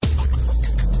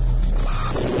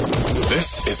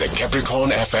is a Capricorn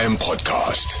FM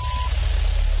podcast.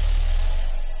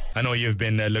 I know you've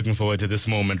been looking forward to this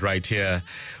moment right here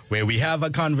where we have a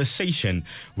conversation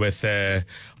with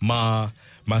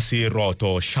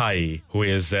Maseroto Shai, who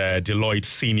is a Delloitte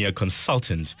Senior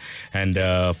Consultant and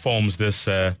forms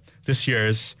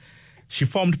she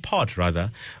formed part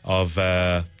of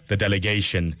the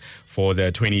delegation for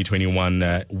the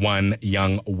 2021 One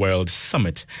Young World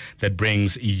Summit that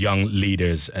brings young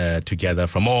leaders together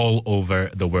from all over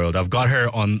the world. I've got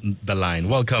her on the line.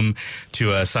 Welcome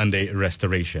to Sunday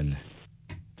Restoration.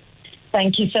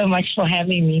 Thank you so much for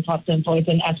having me, Pastor Mpho. It's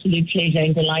an absolute pleasure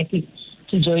and delighted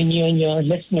to join you and your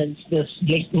listeners this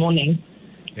blessed morning.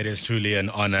 It is truly an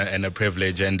honor and a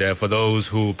privilege. And for those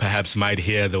who perhaps might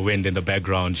hear the wind in the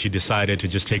background, she decided to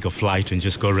just take a flight and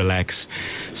just go relax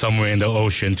somewhere in the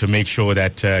ocean to make sure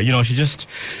that, she just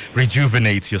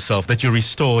rejuvenates yourself, that you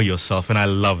restore yourself. And I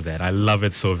love that. I love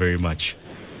it so very much.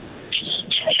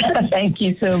 Thank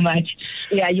you so much.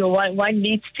 Yeah, one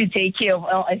needs to take care of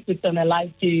all aspects of their life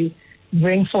to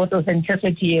bring forth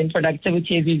authenticity and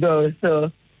productivity as you go.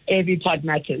 So every part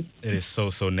matters. It is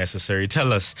so necessary.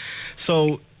 Tell us,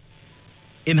 so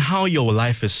in how your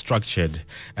life is structured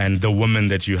and the woman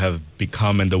that you have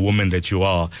become and the woman that you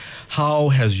are, how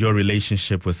has your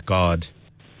relationship with God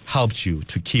helped you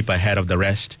to keep ahead of the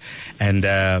rest? And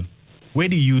where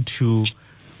do you two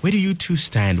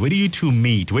stand? Where do you two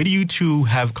meet? Where do you two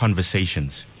have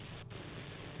conversations?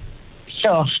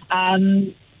 Sure.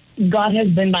 God has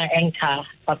been my anchor,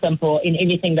 Pastor Mpho, in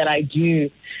anything that I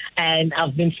do. And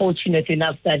I've been fortunate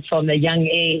enough that from a young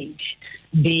age,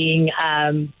 being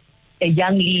a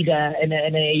young leader and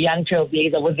a young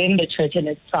trailblazer within the church in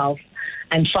itself,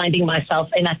 and finding myself,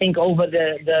 and I think over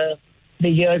the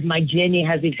years, my journey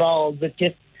has evolved with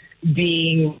just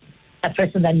being a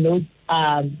person that knows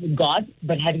God,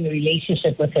 but having a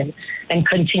relationship with Him and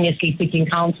continuously seeking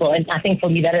counsel. And I think for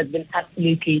me, that has been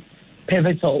absolutely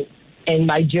pivotal in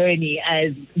my journey.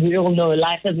 As we all know,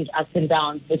 life has its ups and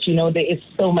downs, but there is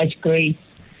so much grace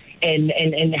in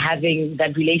having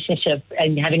that relationship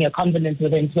and having a confidence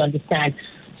with Him to understand.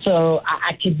 So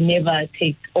I could never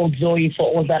take all glory for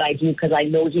all that I do, because I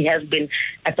know He has been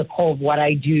at the core of what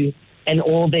I do and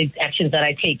all the actions that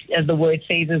I take. As the word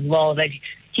says as well, that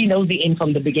He knows the end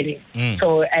from the beginning.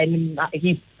 So, and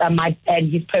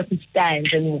His purpose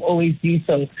stands and will always do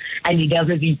so, and He does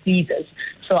as He sees us.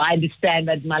 So I understand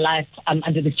that my life, I'm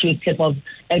under the stewardship of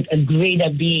a greater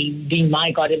being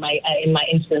my God in my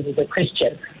instance as a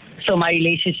Christian. So my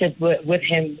relationship with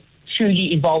Him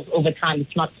truly evolves over time.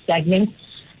 It's not stagnant,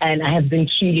 and I have been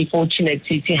truly fortunate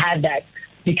to have that,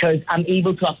 because I'm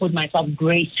able to afford myself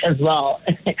grace as well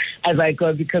as I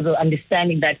go, because of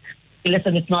understanding that,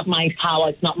 listen, it's not my power,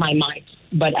 it's not my might,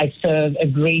 but I serve a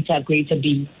greater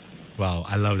being. Wow,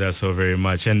 I love that so very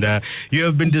much. And you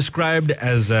have been described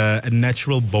as a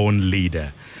natural-born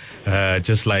leader,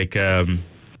 just like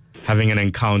having an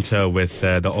encounter with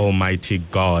the Almighty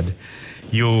God.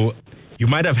 You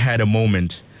might have had a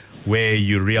moment where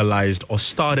you realized or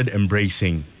started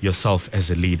embracing yourself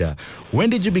as a leader. When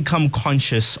did you become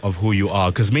conscious of who you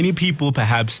are? Because many people,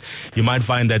 perhaps, you might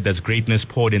find that there's greatness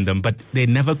poured in them, but they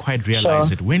never quite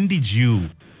realize it. When did you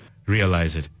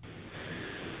realize it?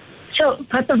 So,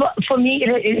 first of all, for me,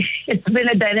 it's been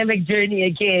a dynamic journey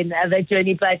again,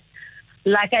 but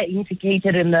like I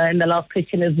indicated in the last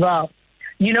question as well,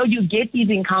 you get these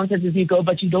encounters as you go,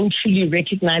 but you don't truly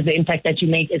recognize the impact that you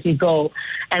make as you go.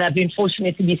 And I've been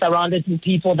fortunate to be surrounded with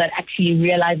people that actually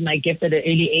realize my gift at an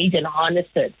early age and harness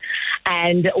it.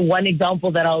 And one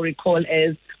example that I'll recall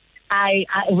is I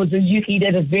was a youth leader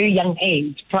at a very young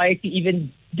age, prior to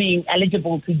even being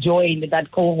eligible to join that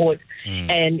cohort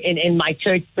and in my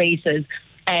church spaces.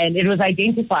 And it was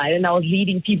identified, and I was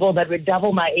leading people that were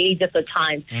double my age at the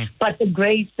time. But the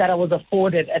grace that I was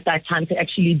afforded at that time to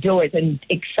actually do it and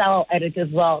excel at it as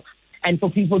well, and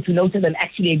for people to notice and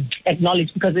actually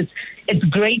acknowledge, because it's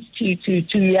great to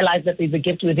realize that there's a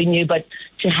gift within you, but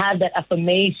to have that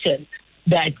affirmation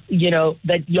that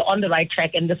that you're on the right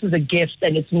track and this is a gift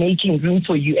and it's making room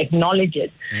for you, acknowledge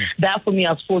it. That for me,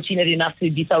 I was fortunate enough to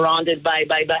be surrounded by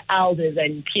elders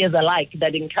and peers alike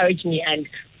that encouraged me, and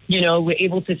we're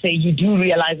able to say, you do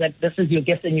realize that this is your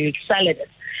gift and you excel at it.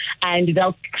 And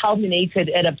that culminated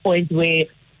at a point where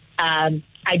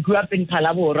I grew up in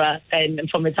Palabora and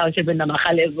from a township in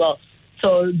Namahale as well.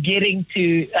 So getting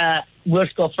to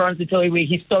Worsco, Francisco, where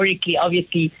historically,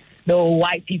 obviously, there were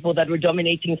white people that were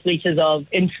dominating spaces of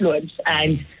influence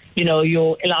and,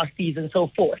 your LRCs and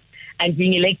so forth. And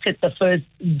being elected the first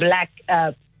black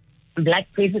Black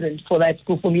president for that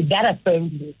school. For me, that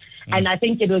affirmed me. And I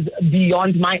think it was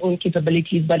beyond my own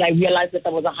capabilities, but I realized that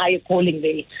there was a higher calling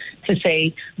there to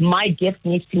say, my gift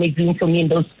needs to make room for me in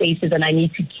those spaces, and I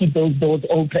need to keep those doors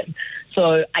open.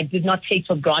 So I did not take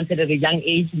for granted at a young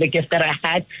age the gift that I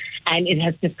had, and it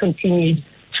has just continued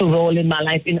to roll in my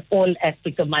life, in all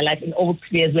aspects of my life, in all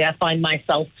spheres where I find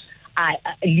myself.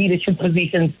 Leadership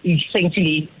positions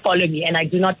essentially follow me, and I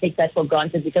do not take that for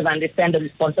granted because I understand the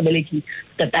responsibility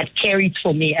that carries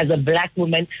for me as a Black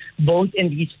woman, both in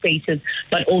these spaces,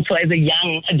 but also as a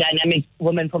young, dynamic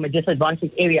woman from a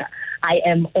disadvantaged area. I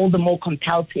am all the more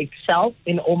compelled to excel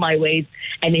in all my ways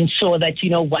and ensure that,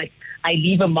 you know what, I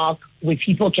leave a mark where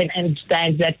people can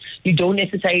understand that you don't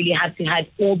necessarily have to have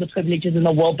all the privileges in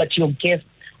the world, but your gift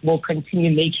will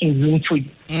continue making room for you.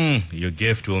 Your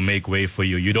gift will make way for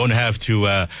you. You don't have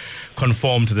to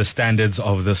conform to the standards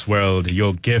of this world.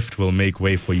 Your gift will make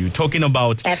way for you. Talking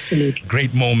about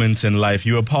great moments in life,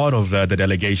 you were part of the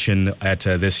delegation at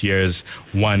this year's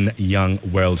One Young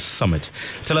World Summit.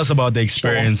 Tell us about the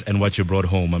experience and what you brought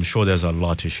home. I'm sure there's a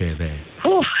lot to share there.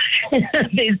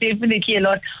 There's definitely a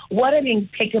lot. What an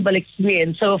impeccable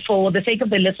experience. So for the sake of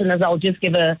the listeners, I'll just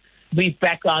give a brief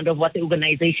background of what the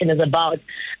organization is about.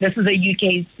 This is a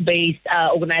UK-based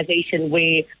organization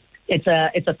where it's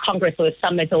a congress or a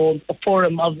summit or a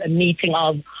forum of a meeting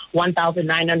of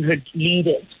 1,900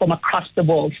 leaders from across the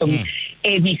world, from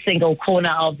every single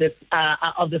corner of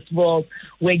this world,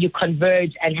 where you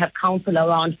converge and have counsel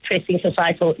around pressing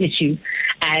societal issues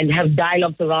and have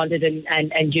dialogues around it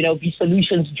and you know, be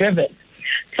solutions driven.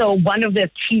 So one of the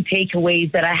key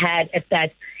takeaways that I had is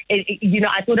that, you know,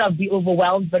 I thought I'd be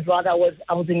overwhelmed, but rather I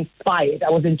was inspired. I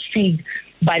was intrigued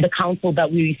by the counsel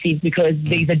that we received because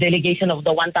there's a delegation of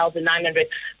the 1,900,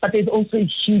 but there's also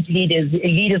huge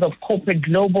leaders of corporate,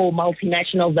 global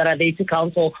multinationals that are there to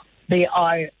counsel. They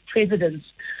are presidents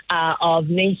of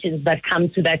nations that come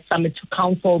to that summit to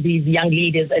counsel these young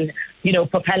leaders and, you know,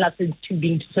 propel us into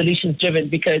being solutions driven,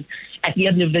 because at the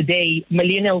end of the day,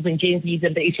 millennials and Gen Zs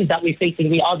and the issues that we're facing,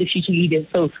 we are the future leaders.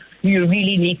 So we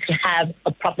really need to have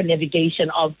a proper navigation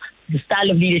of the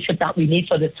style of leadership that we need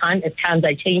for the time as times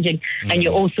are changing. And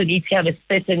you also need to have a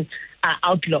certain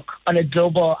outlook on a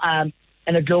global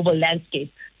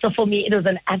landscape. So for me, it was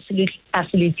an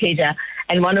absolute pleasure.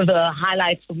 And one of the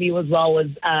highlights for me as well was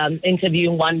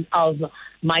interviewing one of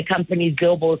my company's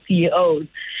global CEOs.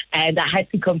 And I had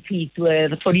to compete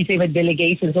with 47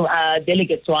 delegates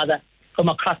from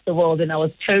across the world. And I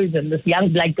was chosen, this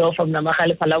young Black girl from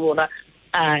Namahale Palabora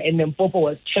in Mpho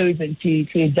was chosen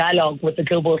to dialogue with the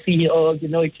global CEO of the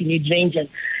Delloitte Senior Consultant.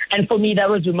 And for me, that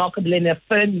was remarkable and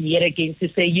affirmed me yet again to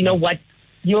say, you know what,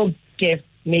 your gift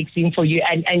makes room for you.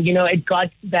 And you know, it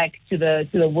got back to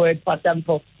the word, for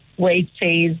example, where it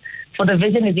says, for the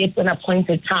vision is yet an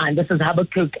appointed time. This is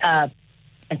Habakkuk at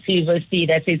University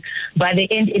that says, by the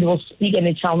end it will speak and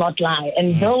it shall not lie.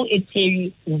 And though it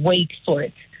tarry, wait for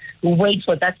it. Wait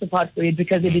for it. That's the part for it,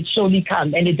 because it will surely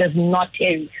come and it does not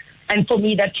tarry. And for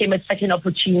me, that came at such an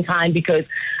opportune time because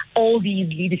all these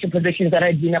leadership positions that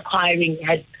I'd been acquiring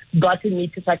had gotten me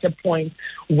to such a point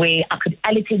where I could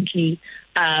eloquently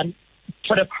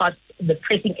put across the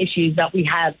pressing issues that we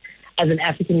have as an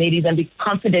African lady and be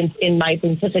confident in my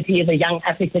authenticity as a young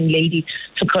African lady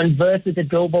to converse with a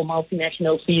global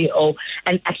multinational CEO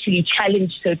and actually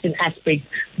challenge certain aspects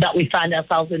that we find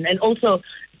ourselves in. And also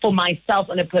for myself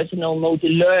on a personal note, to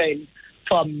learn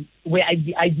from where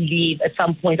I believe at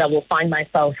some point I will find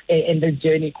myself in this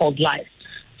journey called life.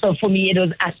 So for me, it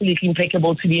was absolutely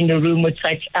impeccable to be in the room with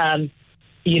such,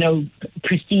 you know,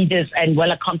 prestigious and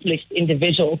well-accomplished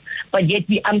individuals, but yet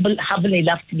be humble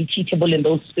enough to be teachable in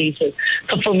those spaces.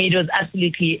 So for me, it was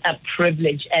absolutely a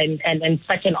privilege and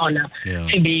such an honor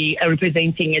to be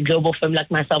representing a global firm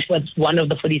like myself with one of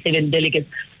the 47 delegates,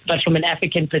 but from an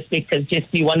African perspective,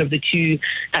 just be one of the 2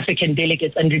 African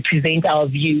delegates and represent our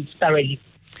views thoroughly.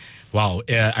 Wow.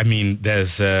 I mean,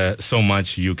 there's so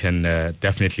much you can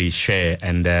definitely share.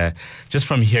 And just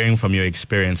from hearing from your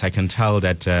experience, I can tell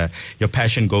that your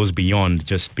passion goes beyond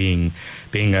just being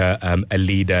a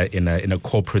leader in a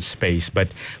corporate space,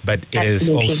 but it is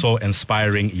also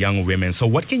inspiring young women. So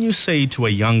what can you say to a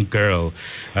young girl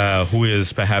who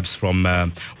is perhaps from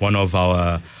one of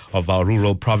our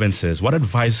rural provinces? What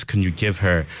advice can you give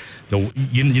her?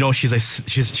 You know, she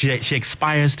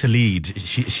aspires to lead.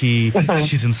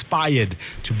 She's inspired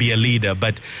to be a leader.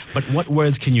 But what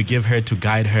words can you give her to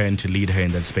guide her and to lead her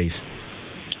in that space?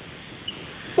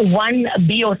 One,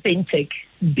 be authentic.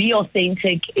 Be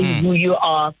authentic in who you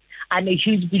are. I'm a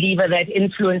huge believer that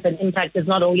influence and impact does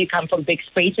not only come from big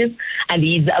spaces and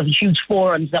these huge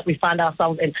forums that we find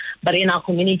ourselves in, but in our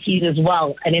communities as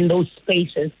well and in those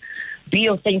spaces. be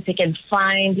authentic and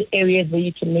find areas where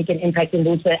you can make an impact in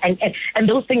those, and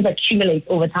those things accumulate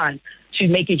over time to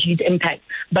make a huge impact.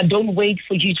 But don't wait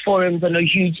for huge forums or a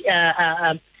huge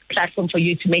platform for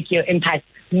you to make your impact.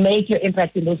 Make your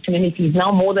impact in those communities.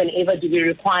 Now more than ever do we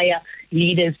require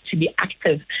leaders to be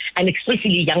active, and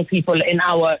especially young people in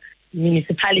our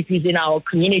municipalities, in our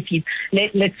communities.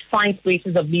 Let's find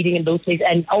spaces of leading in those places.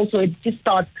 And also it just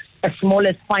starts as small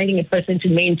as finding a person to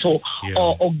mentor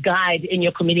or guide in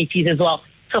your communities as well.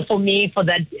 So for me, for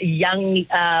that young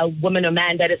woman or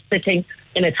man that is sitting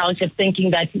in a township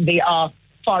thinking that they are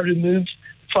far removed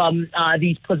from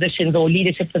these positions or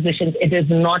leadership positions, it is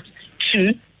not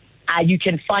true. You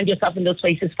can find yourself in those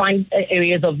places, find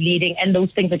areas of leading, and those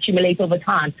things accumulate over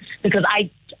time. Because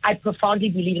I profoundly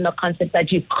believe in the concept that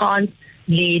you can't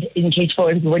lead in cage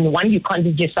forums when, one, you can't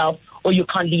lead yourself or you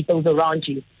can't lead those around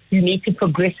you. You need to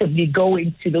progressively go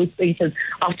into those spaces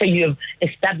after you have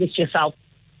established yourself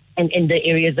and in the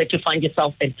areas that you find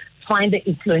yourself in. Find the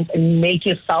influence and make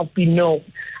yourself be known.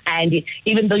 And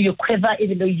even though you quiver,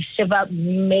 even though you shiver,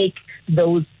 make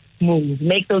those moves.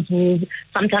 Make those moves.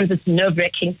 Sometimes it's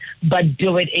nerve-wracking, but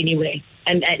do it anyway.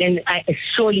 And I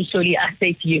surely I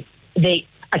say to you, they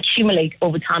accumulate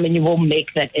over time and you will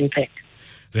make that impact.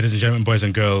 Ladies and gentlemen, boys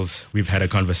and girls, we've had a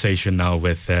conversation now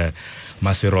with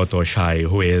Maseroto Shai,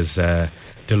 who is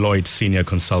Delloitte Senior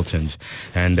Consultant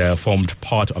and formed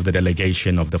part of the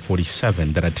delegation of the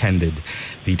 47 that attended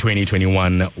the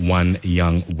 2021 One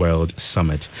Young World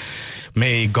Summit.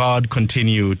 May God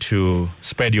continue to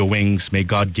spread your wings. May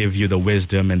God give you the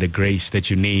wisdom and the grace that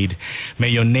you need. May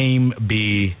your name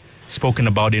be spoken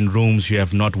about in rooms you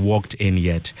have not walked in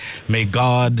yet. May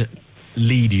God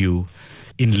lead you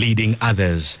in leading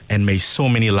others, and may so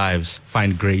many lives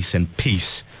find grace and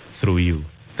peace through you.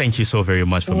 Thank you so very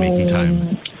much for making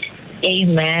time.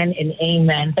 Amen and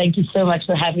amen. Thank you so much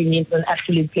for having me. It's an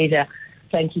absolute pleasure.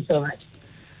 Thank you so much.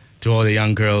 To all the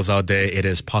young girls out there, it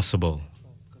is possible.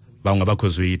 That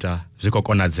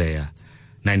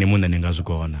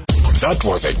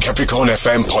was a Capricorn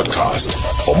FM podcast.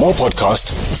 For more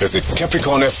podcasts, visit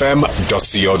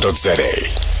capricornfm.co.za.